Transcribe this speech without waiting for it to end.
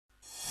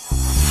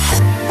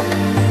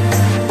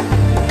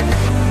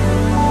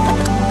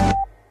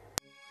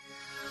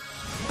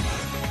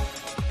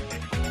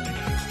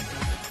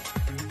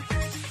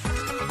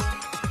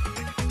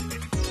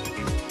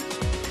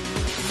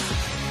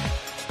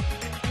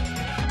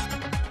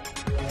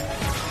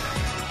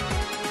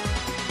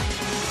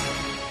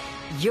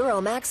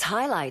Euromaxx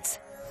highlights.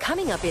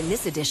 Coming up in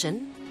this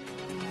edition,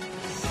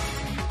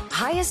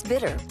 highest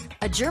bidder,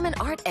 a German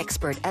art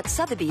expert at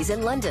Sotheby's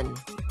in London.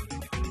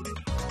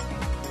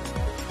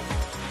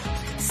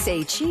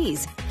 Say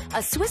Cheese,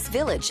 a Swiss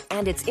village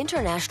and its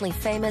internationally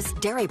famous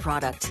dairy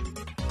product.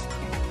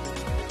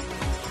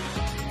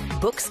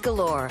 Books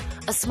galore,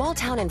 a small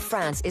town in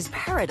France is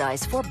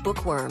paradise for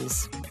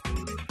bookworms.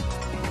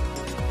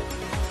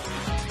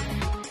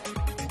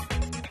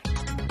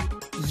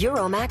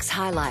 Euromaxx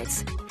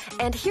highlights.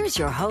 And here's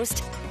your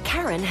host,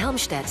 Karen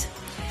Helmstedt.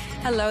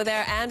 Hello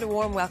there and a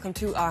warm welcome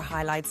to our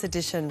Highlights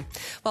edition.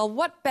 Well,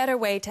 what better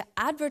way to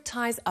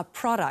advertise a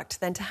product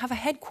than to have a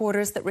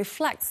headquarters that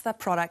reflects the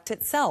product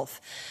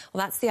itself?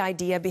 Well, that's the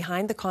idea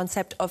behind the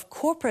concept of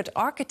corporate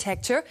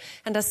architecture,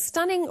 and a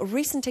stunning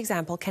recent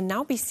example can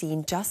now be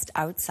seen just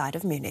outside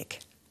of Munich.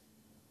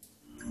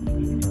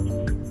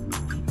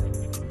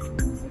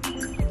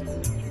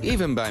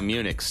 Even by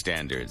Munich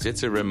standards,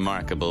 it's a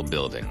remarkable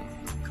building.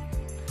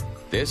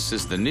 This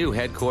is the new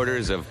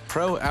headquarters of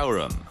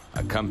aurum,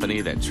 a company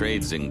that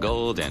trades in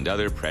gold and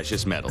other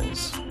precious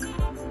metals.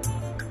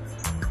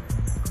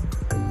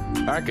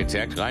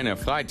 Architect Rainer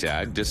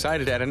Freitag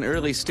decided at an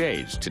early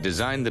stage to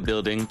design the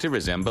building to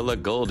resemble a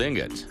gold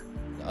ingot.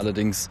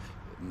 Allerdings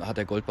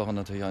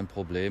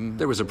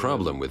There was a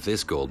problem with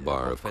this gold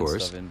bar, of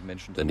course.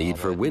 The need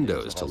for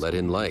windows to let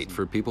in light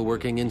for people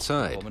working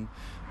inside.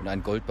 A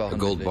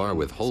gold bar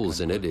with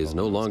holes in it is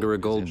no longer a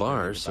gold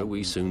bar, so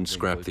we soon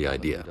scrapped the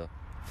idea.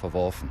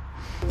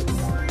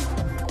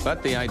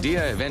 But the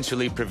idea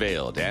eventually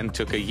prevailed and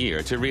took a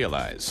year to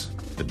realize.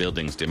 The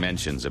building's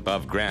dimensions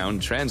above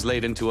ground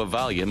translate into a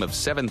volume of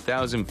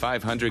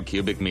 7,500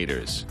 cubic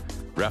meters,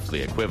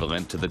 roughly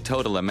equivalent to the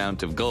total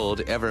amount of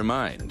gold ever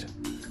mined.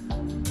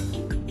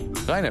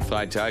 Rainer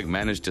Freitag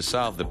managed to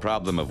solve the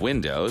problem of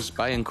windows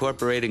by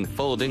incorporating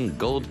folding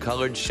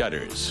gold-colored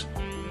shutters.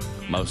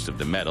 Most of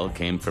the metal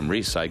came from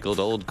recycled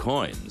old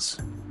coins.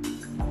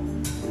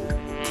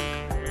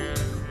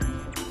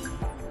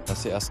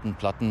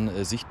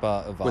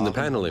 When the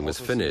paneling was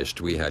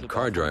finished, we had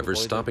car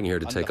drivers stopping here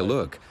to take a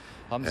look.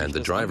 And the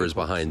drivers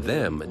behind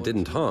them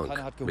didn't honk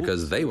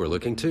because they were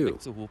looking too.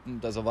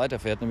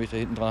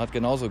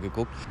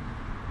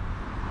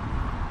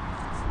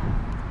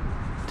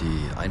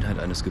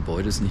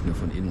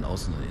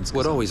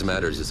 What always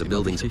matters is a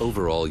building's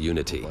overall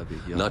unity,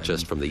 not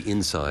just from the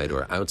inside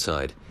or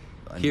outside.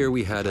 Here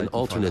we had an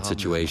alternate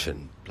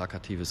situation.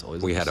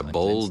 We had a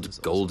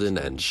bold, golden,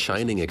 and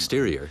shining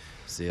exterior,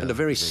 and a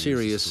very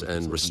serious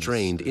and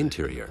restrained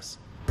interior.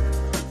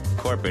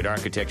 Corporate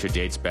architecture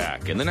dates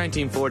back. In the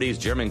 1940s,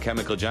 German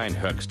chemical giant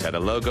Hoechst had a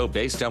logo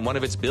based on one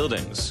of its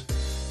buildings.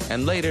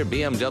 And later,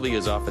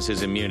 BMW's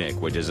offices in Munich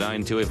were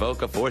designed to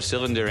evoke a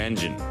four-cylinder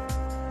engine.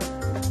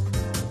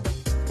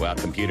 While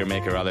computer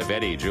maker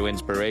Olivetti drew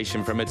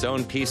inspiration from its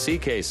own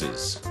PC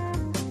cases.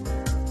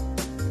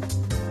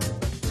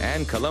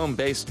 And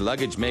Cologne-based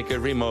luggage maker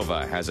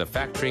Rimowa has a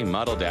factory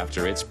modeled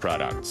after its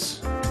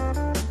products.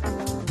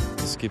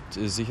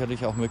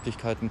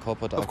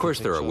 Of course,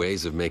 there are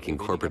ways of making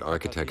corporate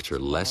architecture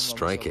less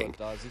striking,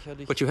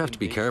 but you have to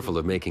be careful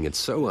of making it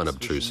so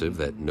unobtrusive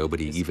that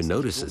nobody even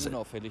notices it.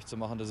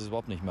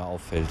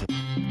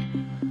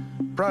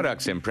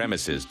 Products and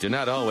premises do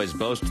not always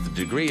boast the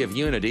degree of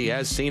unity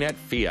as seen at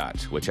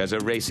Fiat, which has a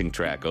racing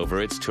track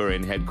over its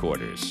Turin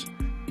headquarters.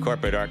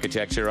 Corporate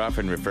architecture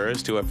often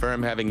refers to a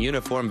firm having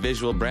uniform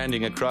visual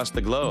branding across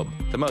the globe.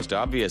 The most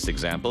obvious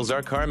examples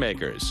are car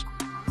makers.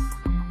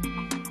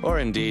 Or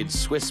indeed,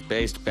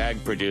 Swiss-based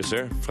bag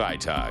producer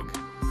Freitag.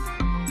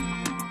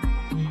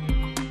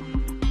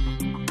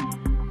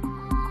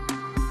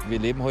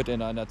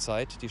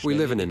 We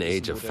live in an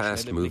age of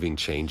fast-moving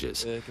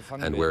changes,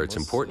 and where it's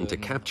important to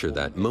capture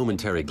that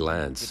momentary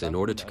glance in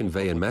order to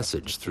convey a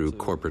message through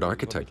corporate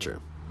architecture.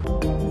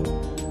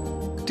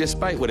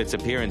 Despite what its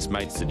appearance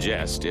might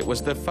suggest, it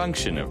was the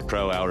function of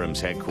aurum's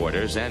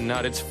headquarters and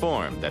not its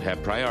form that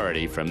had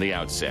priority from the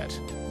outset.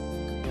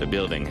 The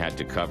building had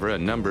to cover a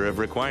number of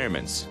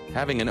requirements,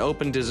 having an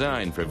open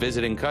design for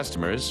visiting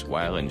customers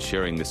while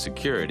ensuring the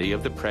security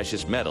of the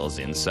precious metals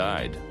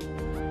inside.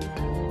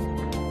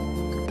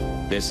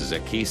 This is a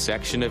key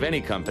section of any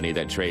company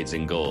that trades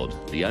in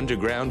gold, the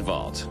underground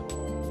vault.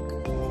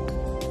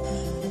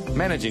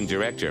 Managing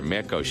Director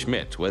Mirko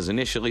Schmidt was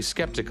initially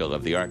skeptical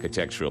of the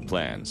architectural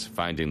plans,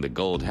 finding the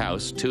gold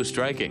house too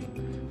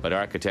striking. But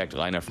architect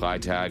Rainer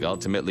Freitag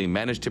ultimately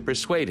managed to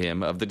persuade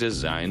him of the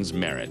design's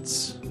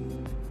merits.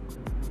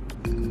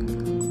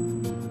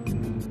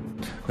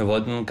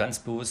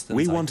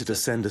 We wanted to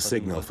send a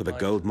signal for the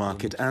gold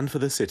market and for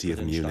the city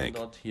of Munich.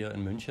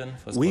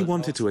 We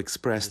wanted to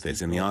express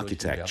this in the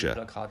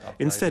architecture,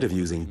 instead of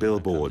using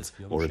billboards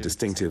or a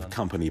distinctive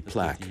company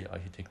plaque.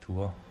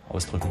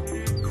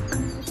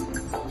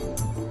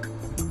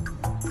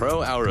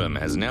 aurum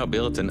has now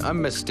built an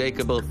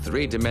unmistakable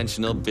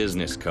three-dimensional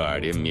business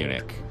card in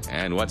Munich.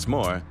 And what's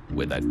more,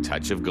 with a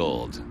touch of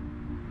gold.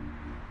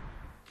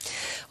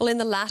 Well, in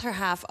the latter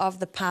half of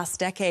the past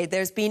decade,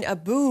 there's been a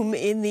boom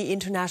in the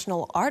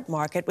international art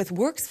market, with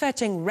works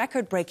fetching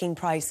record-breaking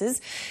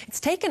prices. It's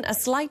taken a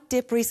slight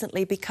dip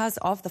recently because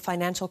of the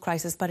financial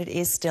crisis, but it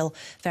is still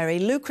very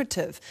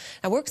lucrative.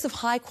 Now, works of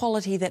high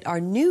quality that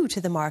are new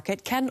to the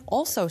market can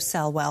also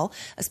sell well,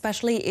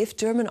 especially if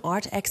German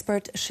art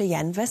expert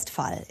Cheyenne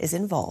Westphal is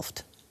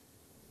involved.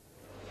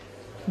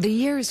 The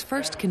year's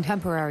first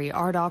contemporary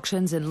art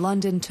auctions in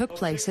London took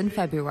place in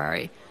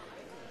February.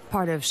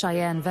 Part of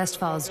Cheyenne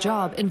Westphal's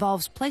job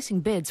involves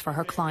placing bids for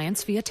her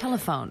clients via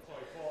telephone.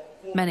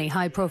 Many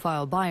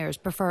high-profile buyers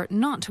prefer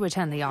not to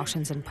attend the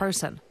auctions in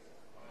person.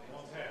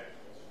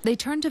 They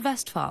turn to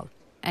Westphal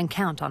and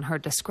count on her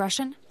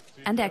discretion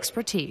and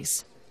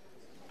expertise.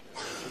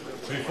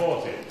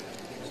 340.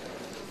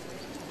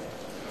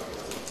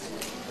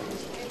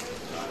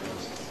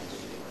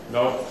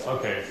 No,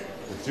 okay.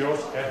 It's yours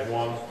at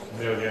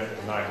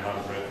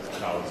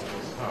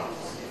 £1,900,000.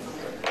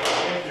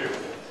 Thank you.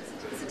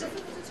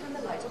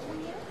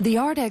 The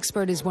art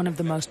expert is one of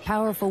the most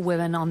powerful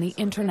women on the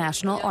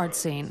international art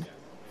scene.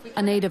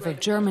 A native of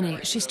Germany,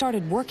 she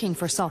started working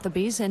for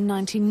Sotheby's in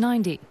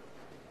 1990.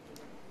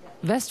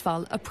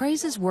 Westphal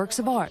appraises works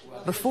of art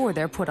before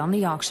they're put on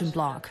the auction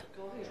block.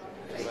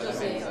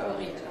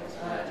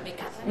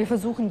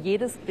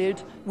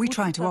 We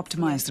try to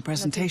optimize the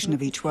presentation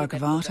of each work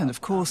of art and,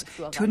 of course,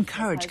 to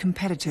encourage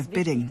competitive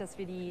bidding.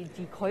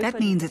 That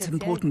means it's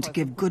important to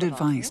give good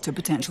advice to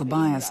potential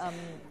buyers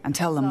and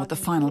tell them what the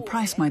final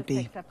price might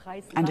be,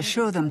 and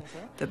assure them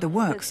that the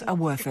works are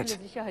worth it.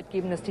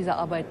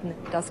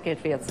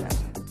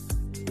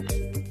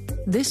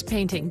 This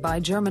painting by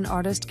German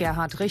artist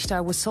Gerhard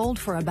Richter was sold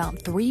for about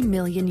 €3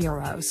 million.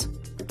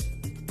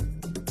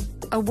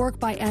 A work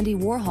by Andy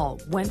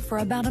Warhol went for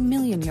about €1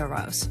 million.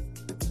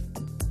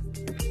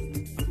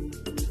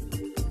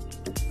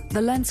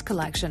 The Lenz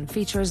collection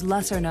features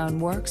lesser-known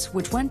works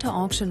which went to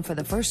auction for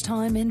the first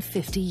time in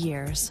 50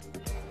 years.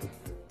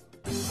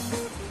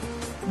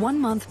 1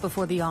 month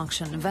before the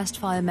auction,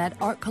 Westphal met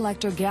art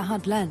collector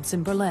Gerhard Lenz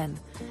in Berlin.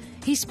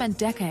 He spent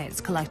decades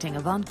collecting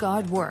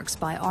avant-garde works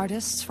by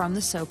artists from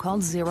the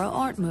so-called Zero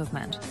Art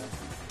movement.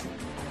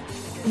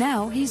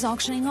 Now he's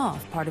auctioning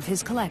off part of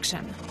his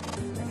collection.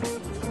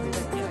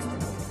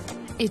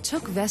 It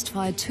took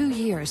Westphal 2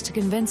 years to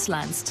convince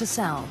Lenz to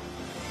sell.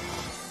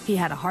 He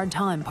had a hard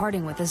time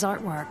parting with his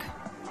artwork.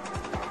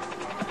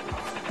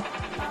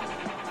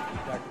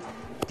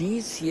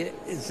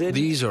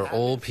 These are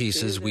all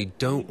pieces we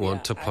don't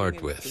want to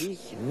part with.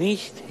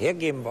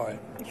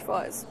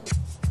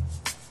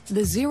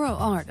 The Zero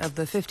Art of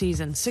the 50s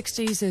and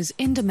 60s is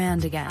in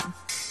demand again,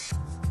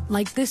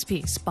 like this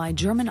piece by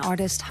German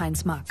artist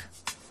Heinz Mack,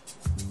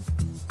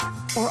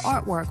 or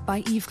artwork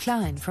by Yves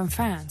Klein from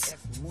France.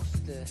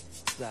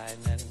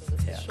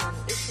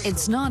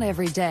 It's not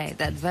every day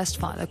that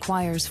Westphal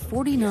acquires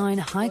 49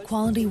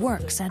 high-quality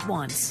works at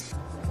once.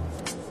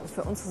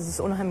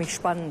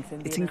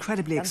 It's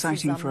incredibly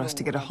exciting for us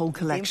to get a whole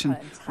collection,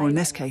 or in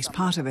this case,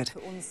 part of it,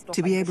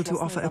 to be able to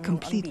offer a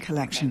complete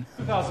collection.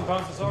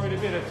 £2,000 is already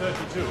bid at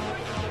 32.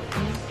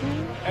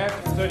 At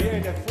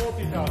 38, at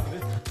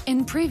 40,000.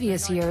 In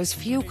previous years,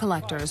 few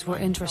collectors were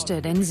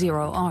interested in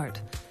Zero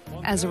Art.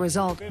 As a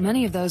result,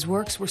 many of those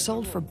works were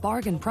sold for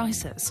bargain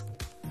prices.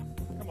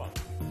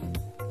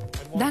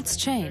 That's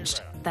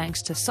changed,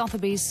 thanks to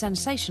Sotheby's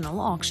sensational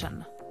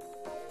auction.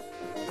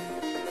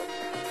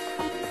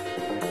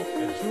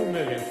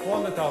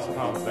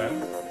 £2,400,000 then.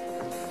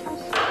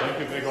 Thank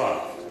you, Grégoire.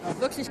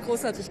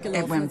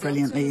 It went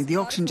brilliantly. The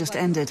auction just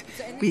ended.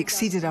 We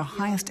exceeded our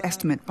highest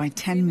estimate by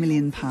 £10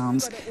 million.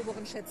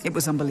 It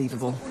was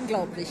unbelievable.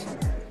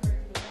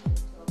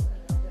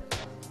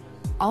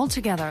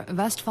 Altogether,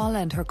 Westphal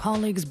and her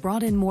colleagues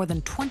brought in more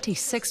than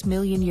 €26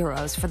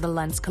 million for the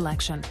Lenz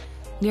collection,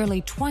 nearly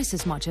twice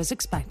as much as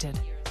expected.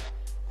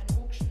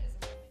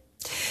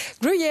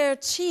 Gruyère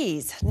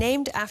cheese,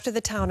 named after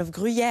the town of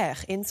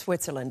Gruyère in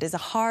Switzerland, is a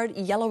hard,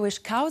 yellowish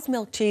cow's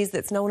milk cheese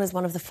that's known as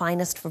one of the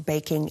finest for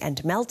baking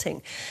and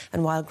melting.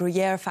 And while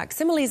Gruyère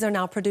facsimiles are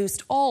now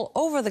produced all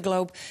over the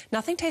globe,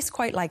 nothing tastes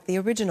quite like the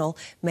original,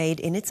 made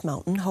in its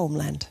mountain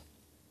homeland.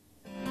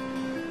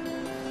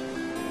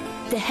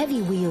 The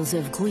heavy wheels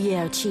of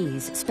Gruyère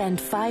cheese spend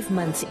 5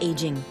 months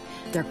aging.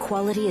 Their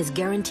quality is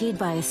guaranteed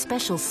by a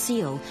special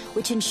seal,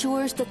 which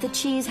ensures that the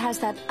cheese has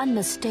that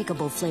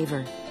unmistakable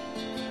flavor.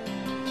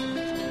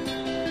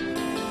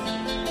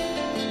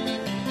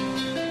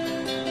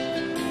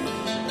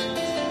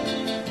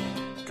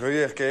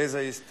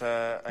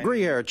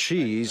 Gruyère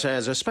cheese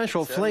has a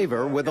special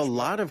flavor with a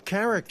lot of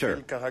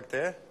character.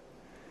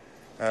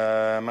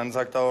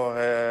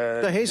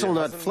 The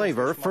hazelnut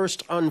flavor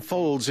first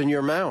unfolds in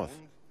your mouth.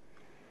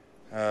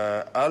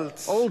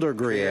 Older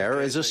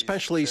Gruyère is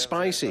especially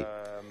spicy.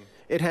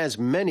 It has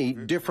many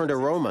different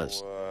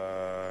aromas.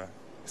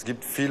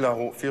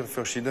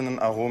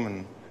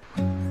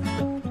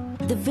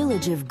 The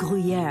village of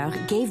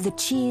Gruyère gave the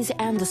cheese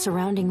and the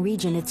surrounding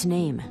region its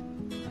name.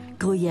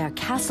 Gruyère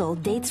Castle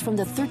dates from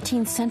the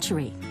 13th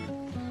century.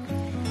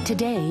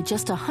 Today,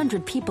 just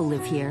 100 people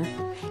live here,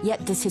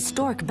 Yet this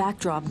historic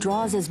backdrop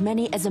draws as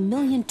many as 1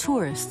 million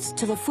tourists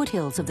to the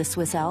foothills of the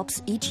Swiss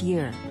Alps each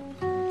year.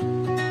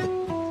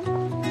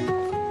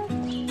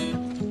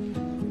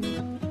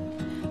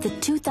 The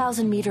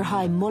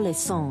 2,000-meter-high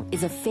Moleson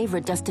is a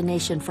favorite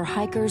destination for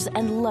hikers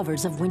and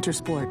lovers of winter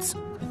sports.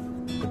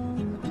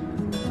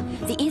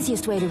 The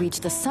easiest way to reach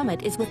the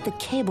summit is with the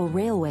cable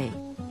railway.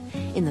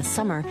 In the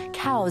summer,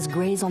 cows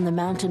graze on the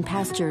mountain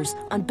pastures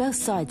on both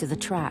sides of the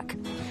track.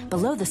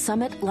 Below the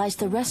summit lies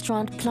the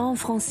Restaurant Plan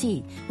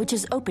Francey, which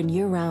is open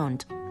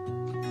year-round.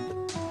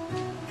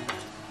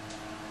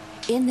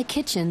 In the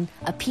kitchen,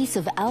 a piece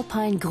of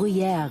alpine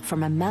Gruyère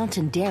from a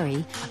mountain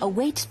dairy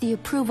awaits the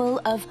approval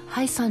of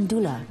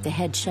Haisandula, the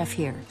head chef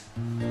here.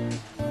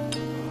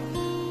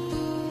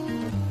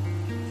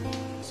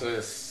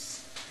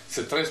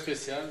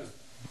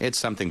 It's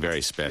something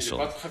very special.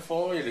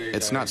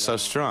 It's not so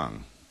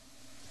strong.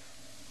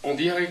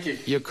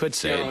 You could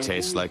say it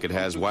tastes like it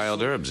has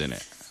wild herbs in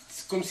it.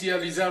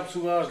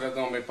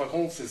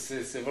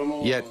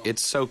 Yet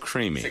it's so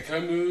creamy.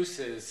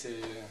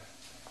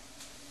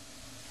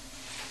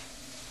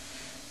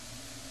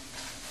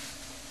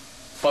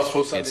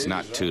 It's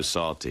not too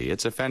salty.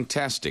 It's a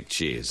fantastic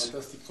cheese.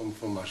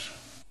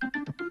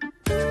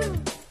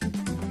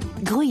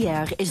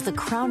 Gruyère is the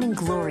crowning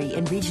glory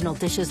in regional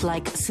dishes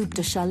like soupe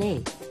de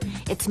chalet.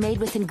 It's made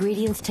with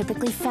ingredients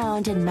typically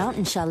found in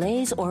mountain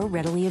chalets or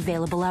readily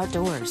available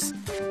outdoors.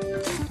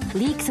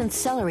 Leeks and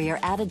celery are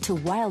added to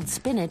wild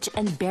spinach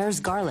and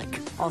bear's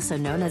garlic, also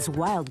known as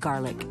wild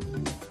garlic.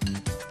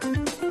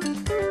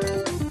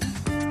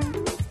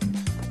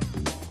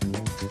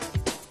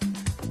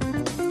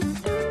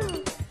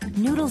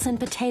 Noodles and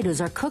potatoes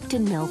are cooked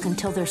in milk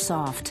until they're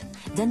soft.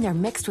 Then they're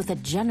mixed with a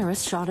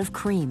generous shot of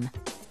cream.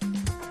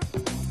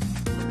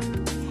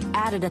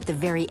 Added at the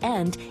very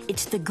end,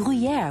 it's the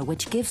Gruyère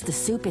which gives the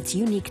soup its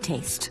unique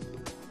taste.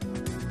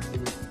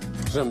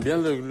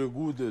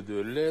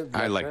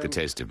 I like the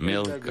taste of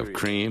milk, of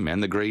cream,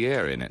 and the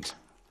Gruyère in it.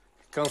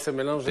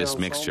 This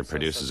mixture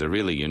produces a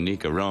really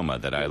unique aroma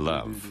that I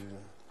love.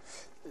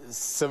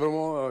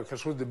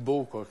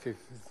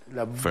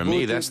 For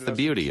me, that's the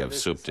beauty of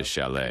soupe de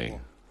chalet.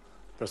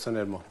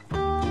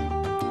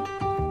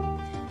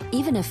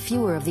 Even if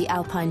fewer of the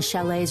alpine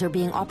chalets are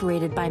being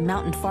operated by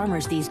mountain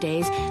farmers these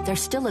days, there's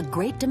still a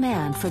great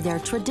demand for their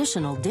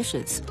traditional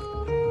dishes.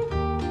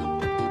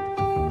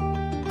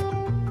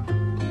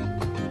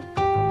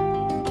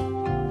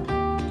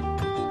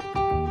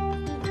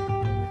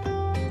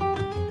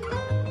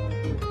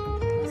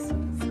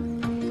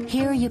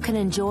 Here you can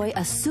enjoy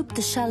a soupe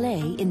de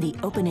chalet in the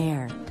open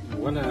air.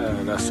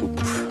 Voilà la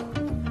soupe.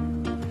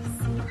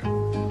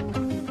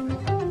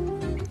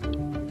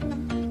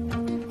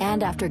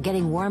 And after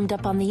getting warmed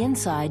up on the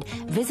inside,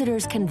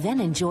 visitors can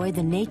then enjoy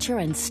the nature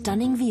and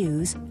stunning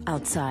views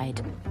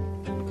outside.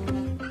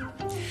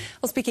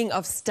 Well, speaking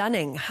of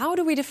stunning, how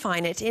do we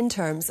define it in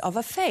terms of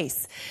a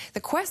face? The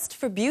quest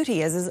for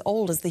beauty is as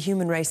old as the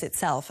human race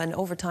itself, and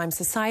over time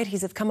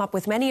societies have come up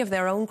with many of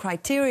their own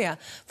criteria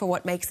for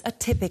what makes a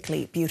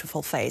typically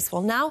beautiful face.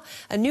 Well, now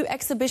a new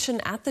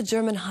exhibition at the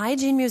German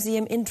Hygiene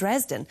Museum in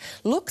Dresden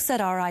looks at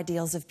our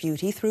ideals of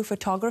beauty through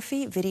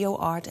photography, video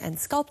art and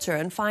sculpture,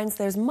 and finds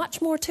there's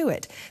much more to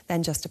it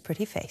than just a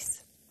pretty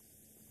face.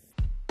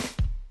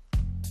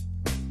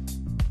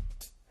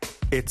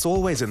 It's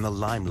always in the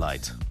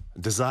limelight,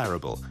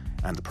 desirable,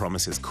 and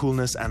promises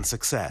coolness and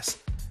success.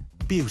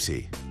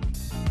 Beauty.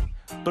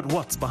 But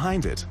what's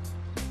behind it?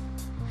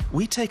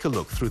 We take a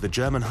look through the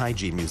German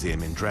Hygiene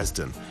Museum in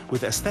Dresden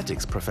with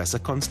aesthetics professor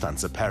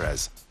Constanze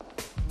Perez.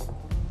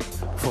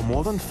 For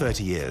more than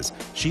 30 years,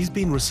 she's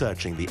been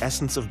researching the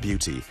essence of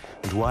beauty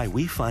and why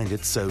we find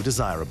it so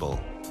desirable.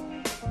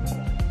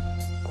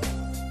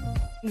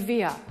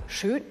 Wer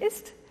schön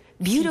ist,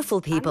 beautiful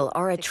people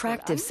are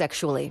attractive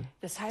sexually,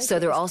 so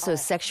they're also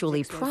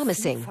sexually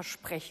promising.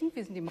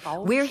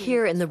 We're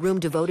here in the room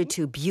devoted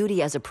to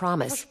beauty as a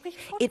promise.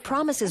 It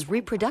promises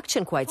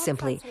reproduction, quite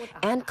simply,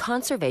 and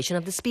conservation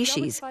of the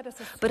species.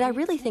 But I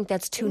really think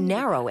that's too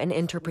narrow an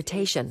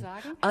interpretation.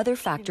 Other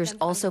factors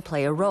also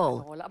play a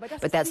role.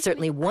 But that's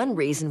certainly one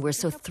reason we're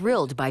so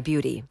thrilled by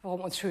beauty.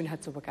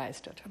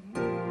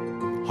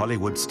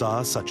 Hollywood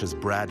stars such as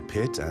Brad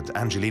Pitt and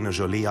Angelina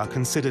Jolie are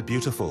considered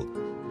beautiful.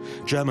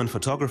 German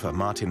photographer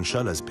Martin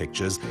Schöller's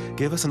pictures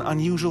give us an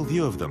unusual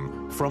view of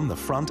them, from the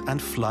front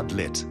and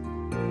flood-lit.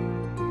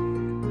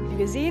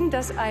 We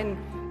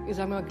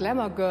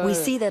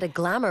see that a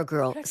glamour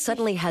girl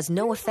suddenly has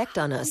no effect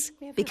on us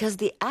because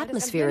the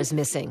atmosphere is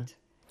missing.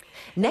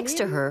 Next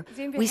to her,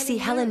 we see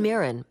Helen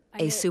Mirren,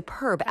 a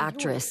superb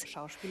actress.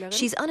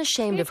 She's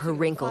unashamed of her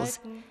wrinkles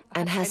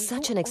and has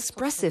such an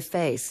expressive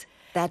face.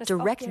 That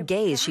direct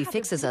gaze she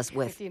fixes us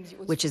with,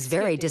 which is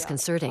very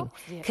disconcerting,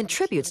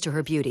 contributes to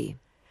her beauty.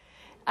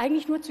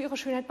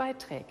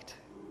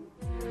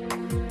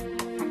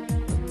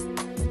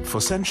 For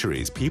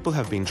centuries, people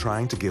have been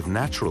trying to give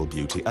natural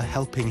beauty a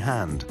helping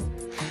hand.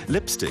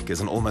 Lipstick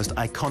is an almost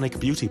iconic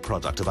beauty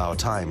product of our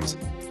times.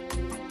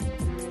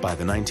 By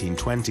the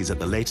 1920s at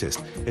the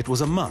latest, it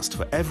was a must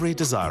for every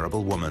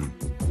desirable woman.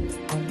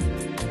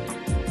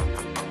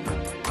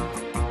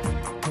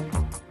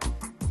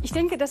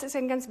 I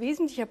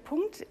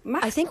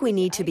think we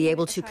need to be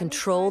able to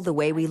control the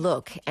way we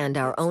look and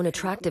our own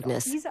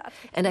attractiveness.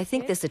 And I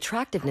think this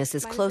attractiveness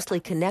is closely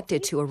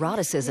connected to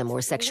eroticism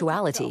or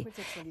sexuality,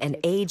 an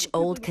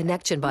age-old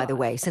connection, by the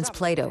way, since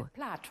Plato.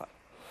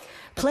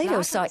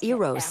 Plato saw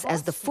eros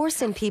as the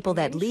force in people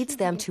that leads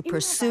them to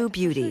pursue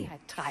beauty.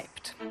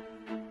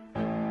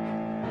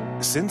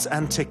 Since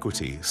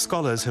antiquity,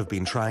 scholars have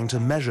been trying to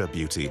measure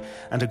beauty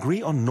and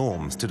agree on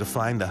norms to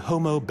define the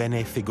homo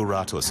bene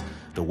figuratus,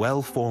 the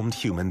well-formed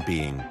human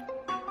being.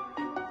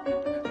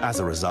 As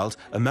a result,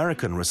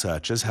 American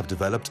researchers have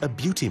developed a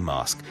beauty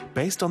mask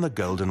based on the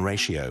golden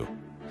ratio.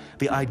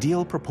 The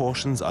ideal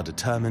proportions are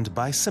determined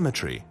by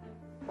symmetry.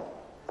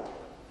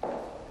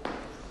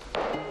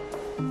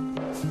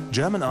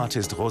 German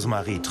artist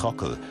Rosemarie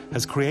Trockel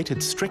has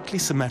created strictly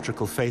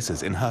symmetrical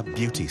faces in her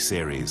Beauty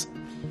series.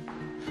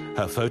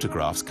 Her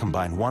photographs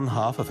combine one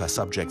half of her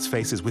subjects'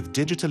 faces with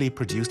digitally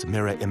produced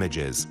mirror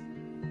images.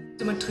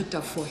 When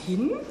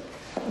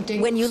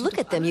you look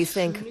at them, you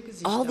think,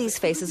 all these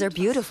faces are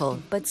beautiful,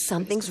 but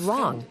something's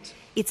wrong.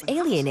 It's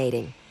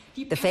alienating.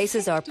 The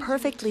faces are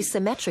perfectly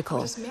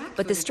symmetrical,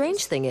 but the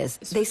strange thing is,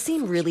 they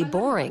seem really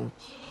boring.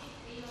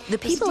 The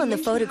people in the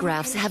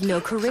photographs have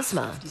no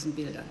charisma.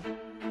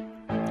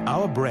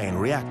 Our brain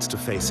reacts to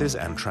faces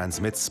and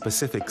transmits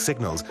specific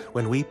signals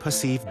when we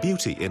perceive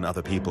beauty in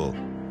other people.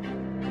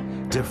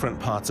 Different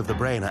parts of the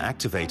brain are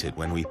activated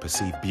when we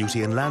perceive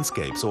beauty in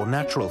landscapes or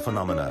natural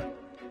phenomena.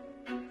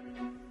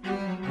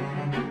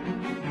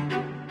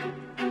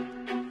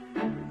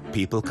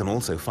 People can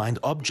also find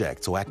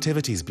objects or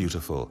activities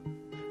beautiful.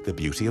 The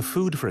beauty of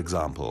food, for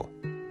example.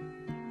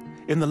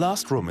 In the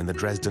last room in the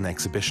Dresden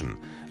exhibition,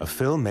 a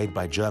film made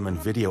by German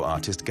video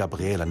artist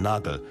Gabriele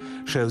Nagel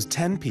shows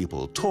 10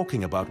 people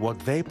talking about what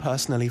they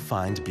personally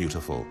find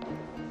beautiful.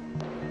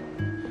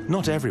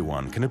 Not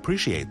everyone can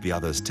appreciate the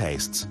other's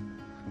tastes.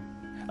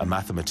 A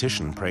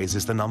mathematician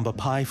praises the number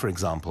pi, for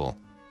example,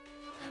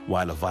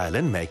 while a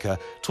violin maker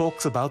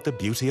talks about the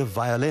beauty of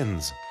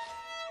violins.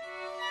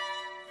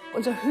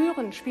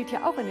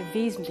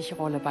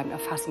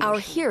 Our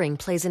hearing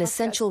plays an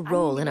essential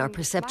role in our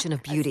perception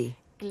of beauty.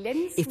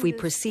 If we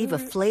perceive a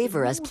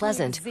flavor as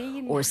pleasant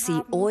or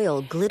see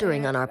oil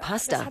glittering on our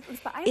pasta,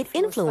 it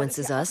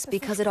influences us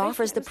because it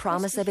offers the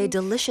promise of a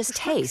delicious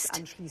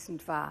taste.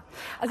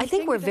 I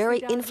think we're very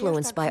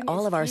influenced by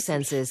all of our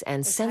senses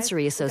and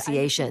sensory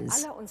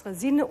associations.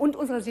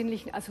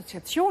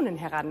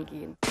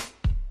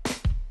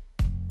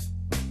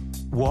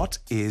 What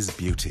is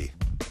beauty?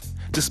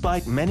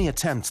 Despite many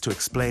attempts to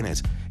explain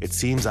it, it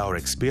seems our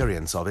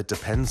experience of it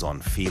depends on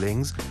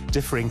feelings,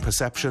 differing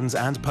perceptions,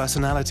 and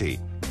personality.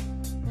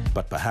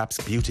 But perhaps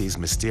beauty's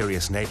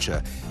mysterious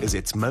nature is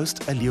its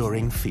most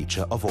alluring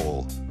feature of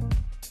all.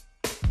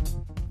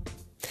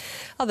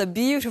 Well, the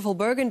beautiful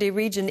Burgundy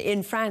region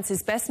in France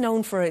is best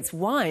known for its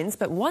wines,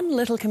 but one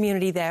little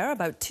community there,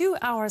 about 2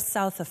 hours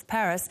south of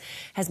Paris,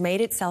 has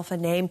made itself a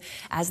name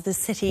as the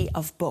city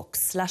of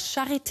books, La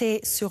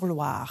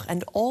Charité-sur-Loire,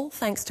 and all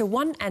thanks to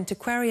one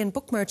antiquarian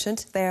book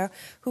merchant there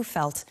who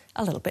felt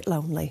a little bit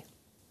lonely.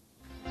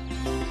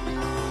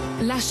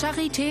 La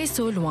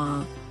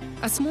Charité-sur-Loire,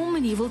 a small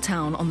medieval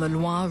town on the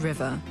Loire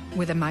River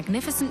with a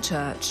magnificent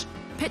church,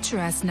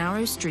 picturesque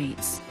narrow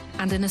streets,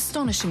 and an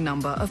astonishing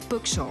number of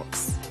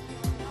bookshops.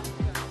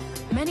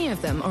 Many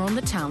of them are on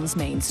the town's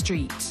main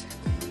street.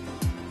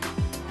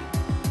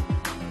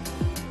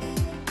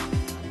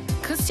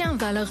 Christian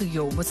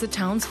Valeriot was the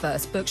town's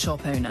first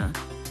bookshop owner.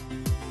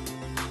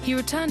 He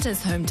returned to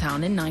his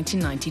hometown in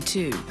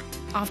 1992,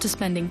 after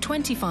spending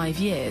 25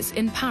 years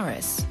in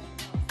Paris.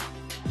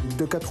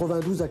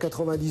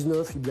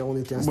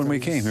 When we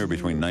came here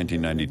between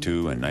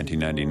 1992 and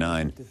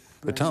 1999,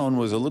 the town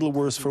was a little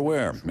worse for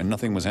wear, and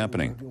nothing was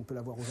happening.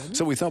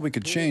 So we thought we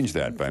could change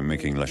that by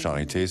making La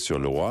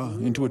Charité-sur-Loire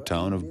into a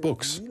town of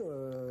books.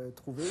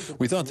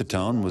 We thought the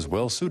town was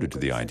well suited to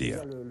the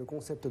idea.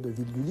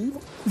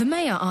 The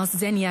mayor asked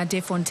Zenia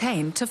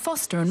Desfontaines to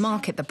foster and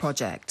market the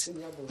project.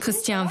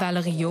 Christian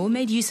Valeriot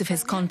made use of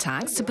his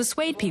contacts to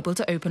persuade people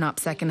to open up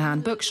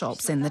second-hand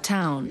bookshops in the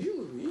town.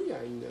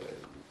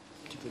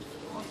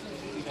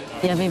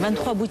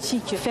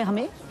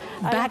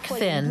 Back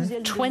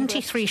then,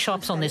 23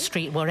 shops on this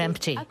street were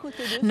empty.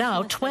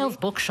 Now, 12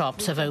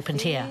 bookshops have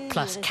opened here,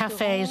 plus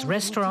cafes,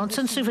 restaurants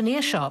and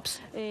souvenir shops.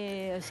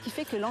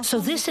 So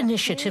this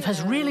initiative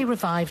has really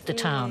revived the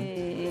town.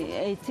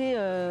 In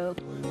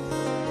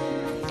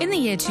the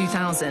year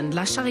 2000,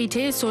 La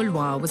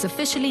Charité-sur-Loire was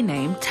officially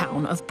named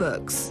Town of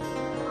Books.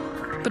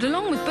 But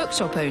along with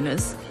bookshop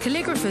owners,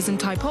 calligraphers and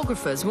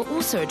typographers were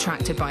also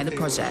attracted by the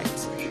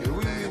project.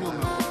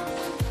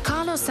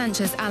 Carlos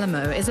Sanchez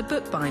Alamo is a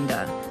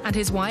bookbinder, and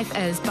his wife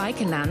Els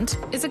Bijkeland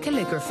is a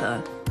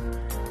calligrapher.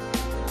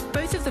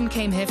 Both of them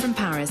came here from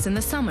Paris in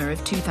the summer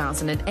of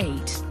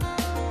 2008.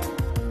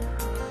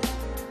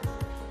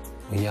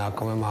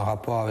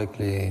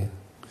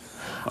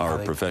 Our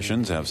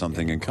professions have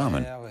something in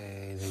common.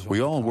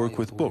 We all work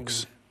with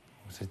books.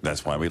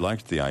 That's why we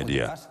liked the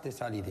idea.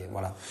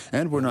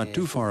 And we're not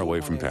too far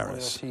away from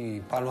Paris.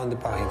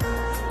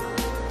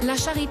 La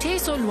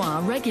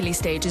Charité-sur-Loire regularly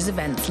stages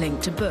events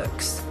linked to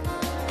books.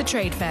 The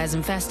trade fairs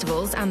and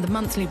festivals and the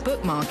monthly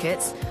book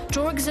markets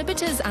draw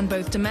exhibitors and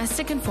both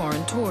domestic and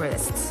foreign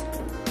tourists.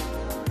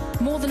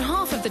 More than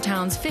half of the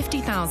town's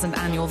 50,000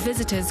 annual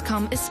visitors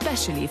come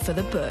especially for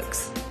the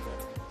books.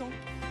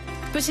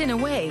 But in a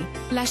way,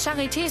 La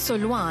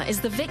Charité-sur-Loire is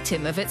the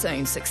victim of its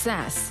own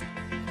success.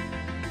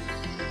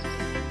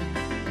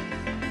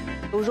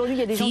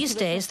 These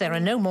days, there are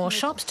no more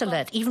shops to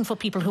let, even for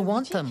people who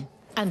want them.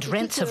 And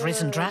rents have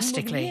risen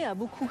drastically.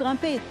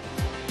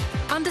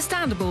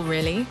 Understandable,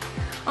 really.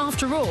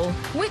 After all,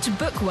 which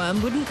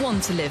bookworm wouldn't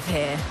want to live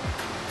here?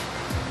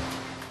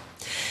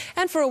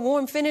 And for a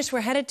warm finish,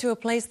 we're headed to a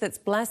place that's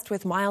blessed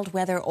with mild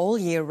weather all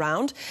year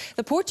round.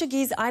 The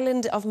Portuguese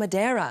island of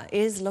Madeira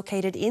is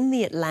located in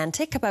the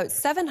Atlantic, about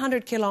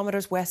 700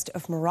 kilometres west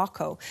of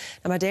Morocco.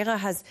 Now, Madeira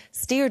has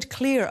steered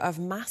clear of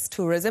mass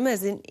tourism,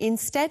 as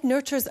instead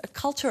nurtures a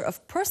culture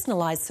of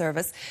personalised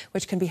service,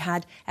 which can be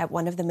had at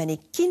one of the many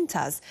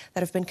quintas that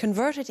have been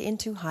converted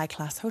into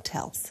high-class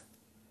hotels.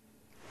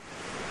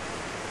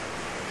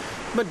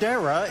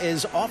 Madeira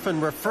is often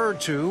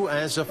referred to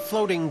as a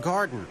floating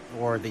garden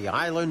or the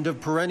island of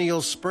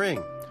perennial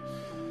spring.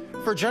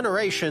 For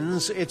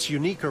generations, its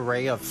unique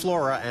array of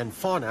flora and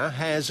fauna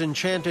has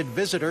enchanted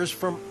visitors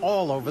from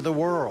all over the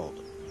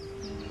world.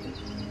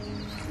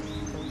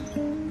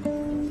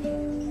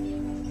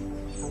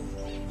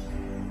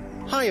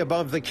 High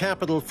above the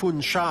capital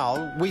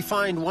Funchal, we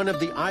find one of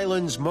the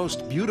island's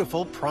most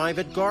beautiful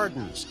private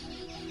gardens.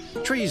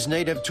 Trees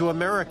native to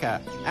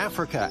America,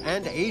 Africa,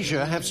 and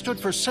Asia have stood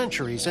for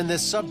centuries in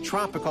this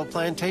subtropical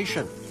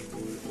plantation.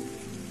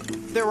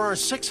 There are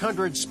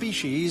 600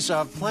 species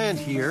of plant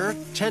here,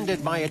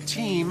 tended by a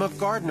team of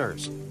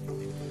gardeners.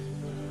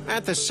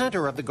 At the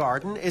center of the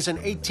garden is an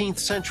 18th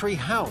century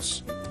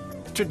house.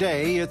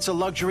 Today, it's a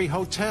luxury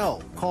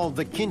hotel called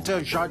the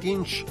Quinta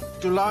Jardins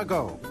do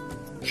Lago.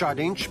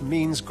 Jardins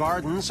means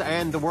gardens,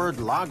 and the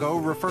word lago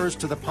refers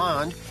to the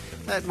pond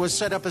that was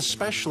set up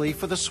especially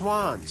for the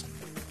swans.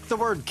 The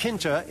word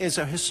quinta is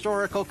a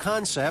historical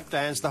concept,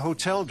 as the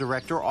hotel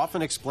director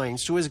often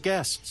explains to his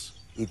guests.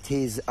 It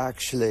is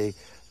actually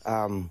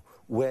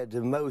where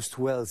the most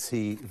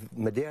wealthy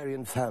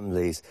Madeiran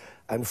families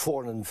and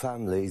foreign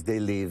families,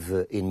 they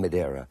live in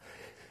Madeira.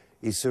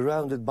 It's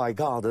surrounded by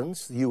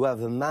gardens. You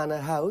have a manor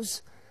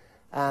house,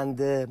 and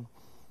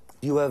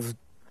you have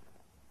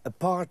a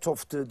part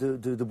of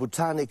the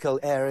botanical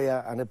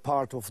area and a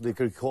part of the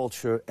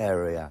agriculture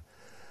area.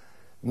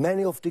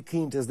 Many of the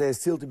quintas, they're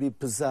still to be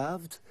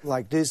preserved.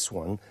 Like this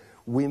one,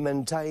 we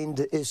maintain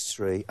the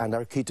history and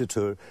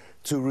architecture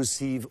to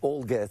receive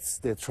all guests.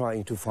 They're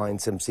trying to find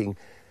something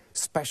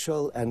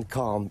special and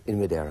calm in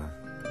Madeira.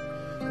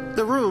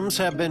 The rooms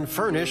have been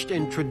furnished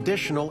in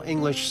traditional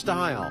English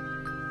style.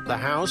 The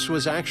house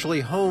was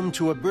actually home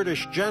to a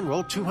British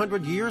general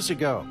 200 years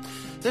ago.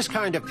 This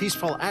kind of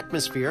peaceful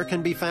atmosphere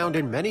can be found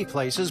in many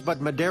places,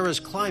 but Madeira's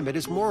climate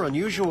is more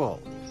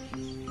unusual.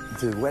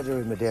 The weather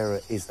in Madeira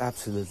is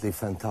absolutely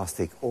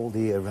fantastic all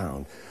the year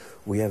round.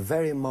 We have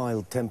very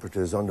mild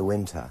temperatures on the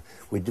winter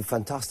with the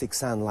fantastic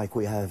sun like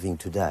we're having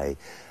today.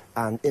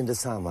 And in the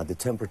summer, the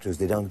temperatures,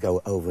 they don't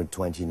go over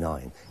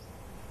 29.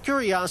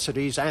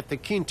 Curiosities at the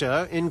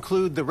Quinta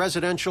include the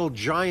residential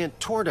giant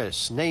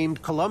tortoise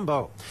named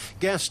Colombo.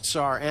 Guests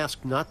are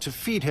asked not to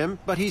feed him,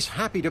 but he's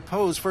happy to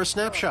pose for a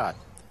snapshot.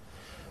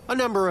 A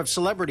number of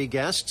celebrity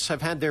guests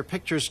have had their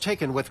pictures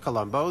taken with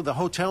Colombo. The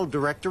hotel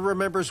director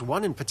remembers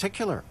one in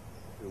particular.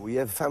 We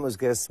have famous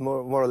guests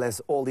more or less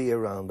all the year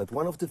round, but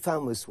one of the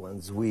famous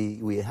ones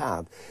we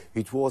had,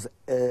 it was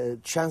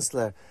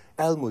Chancellor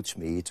Helmut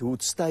Schmidt, who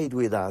stayed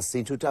with us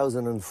in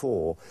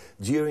 2004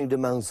 during the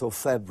month of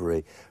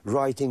February,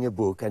 writing a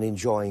book and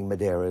enjoying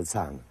Madeira's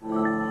sun.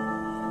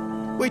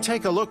 We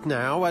take a look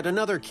now at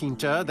another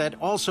quinta that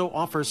also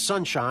offers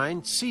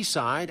sunshine,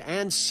 seaside,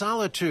 and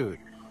solitude.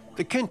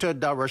 The Quinta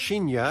da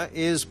Rocinha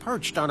is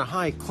perched on a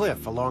high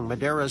cliff along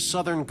Madeira's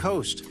southern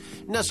coast.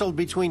 Nestled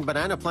between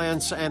banana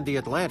plants and the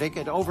Atlantic,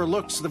 it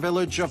overlooks the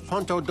village of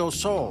Ponto do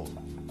Sol.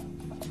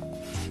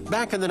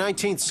 Back in the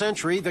 19th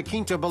century, the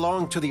quinta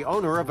belonged to the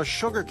owner of a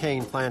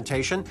sugarcane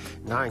plantation.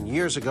 9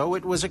 years ago,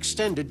 it was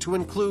extended to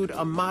include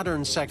a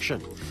modern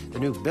section. The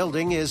new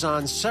building is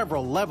on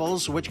several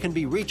levels, which can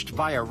be reached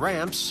via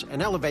ramps,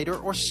 an elevator,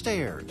 or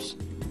stairs.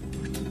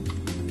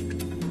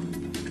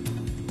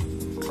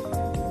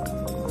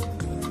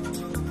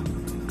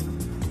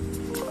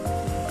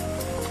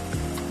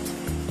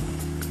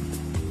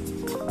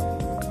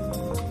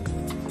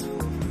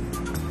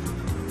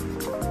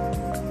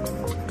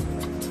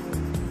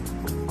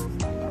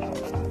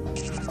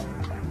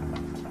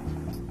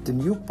 The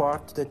new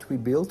part that we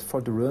built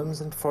for the rooms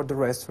and for the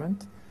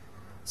restaurant,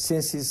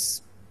 since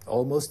it's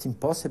almost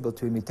impossible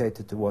to imitate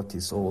it to what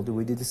is old,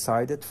 we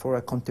decided for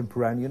a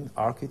contemporary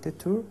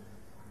architecture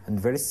and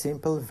very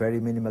simple, very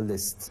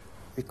minimalist.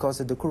 Because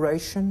the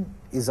decoration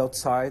is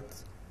outside,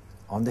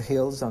 on the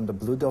hills, on the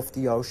blue of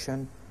the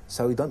ocean,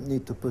 so you don't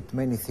need to put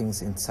many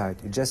things inside.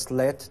 You just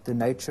let the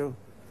nature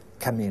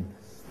come in.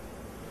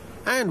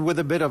 And with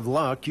a bit of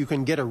luck, you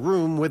can get a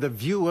room with a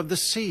view of the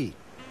sea.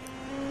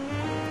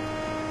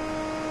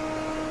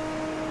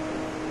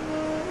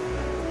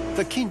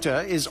 The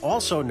Quinta is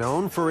also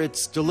known for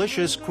its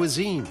delicious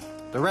cuisine.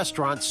 The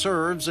restaurant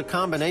serves a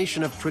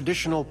combination of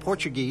traditional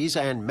Portuguese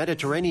and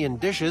Mediterranean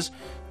dishes,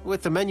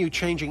 with the menu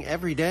changing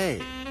every day.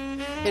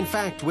 In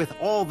fact, with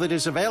all that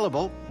is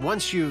available,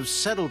 once you've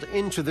settled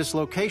into this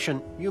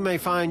location, you may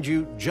find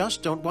you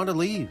just don't want to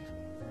leave.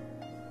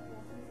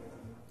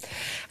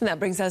 And that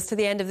brings us to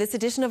the end of this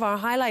edition of our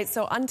highlights.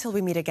 So until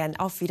we meet again,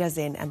 auf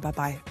Wiedersehen and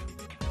bye-bye.